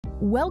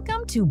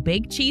Welcome to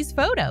Big Cheese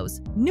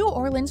Photos, New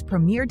Orleans'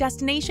 premier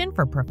destination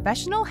for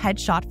professional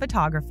headshot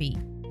photography.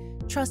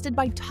 Trusted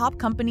by top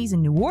companies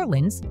in New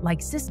Orleans like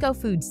Cisco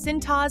Foods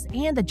Cintas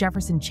and the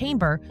Jefferson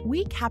Chamber,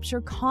 we capture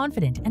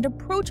confident and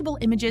approachable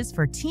images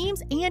for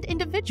teams and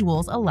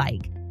individuals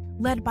alike.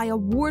 Led by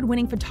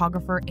award-winning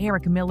photographer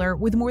Eric Miller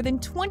with more than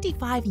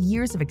 25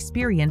 years of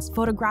experience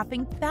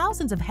photographing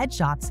thousands of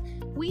headshots,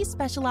 we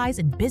specialize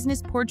in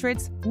business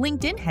portraits,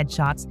 LinkedIn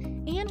headshots,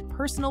 and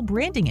personal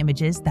branding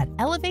images that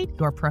elevate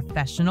your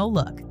professional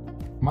look.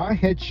 My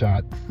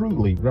headshot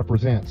truly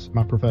represents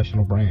my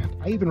professional brand.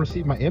 I even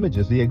received my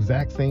images the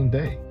exact same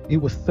day. It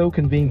was so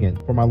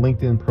convenient for my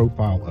LinkedIn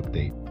profile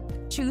update.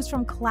 Choose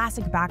from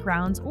classic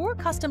backgrounds or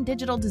custom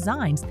digital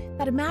designs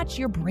that match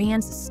your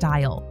brand's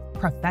style.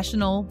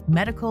 Professional,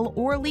 medical,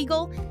 or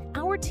legal,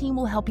 our team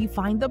will help you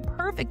find the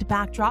perfect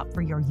backdrop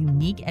for your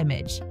unique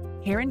image.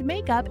 Hair and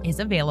makeup is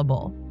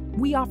available.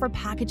 We offer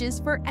packages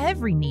for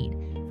every need,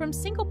 from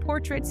single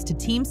portraits to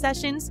team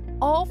sessions,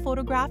 all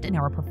photographed in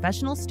our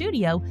professional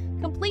studio,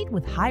 complete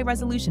with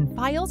high-resolution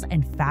files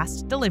and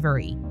fast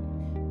delivery.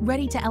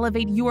 Ready to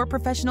elevate your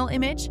professional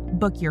image?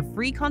 Book your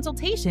free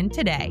consultation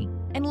today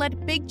and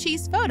let Big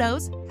Cheese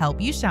Photos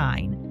help you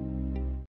shine.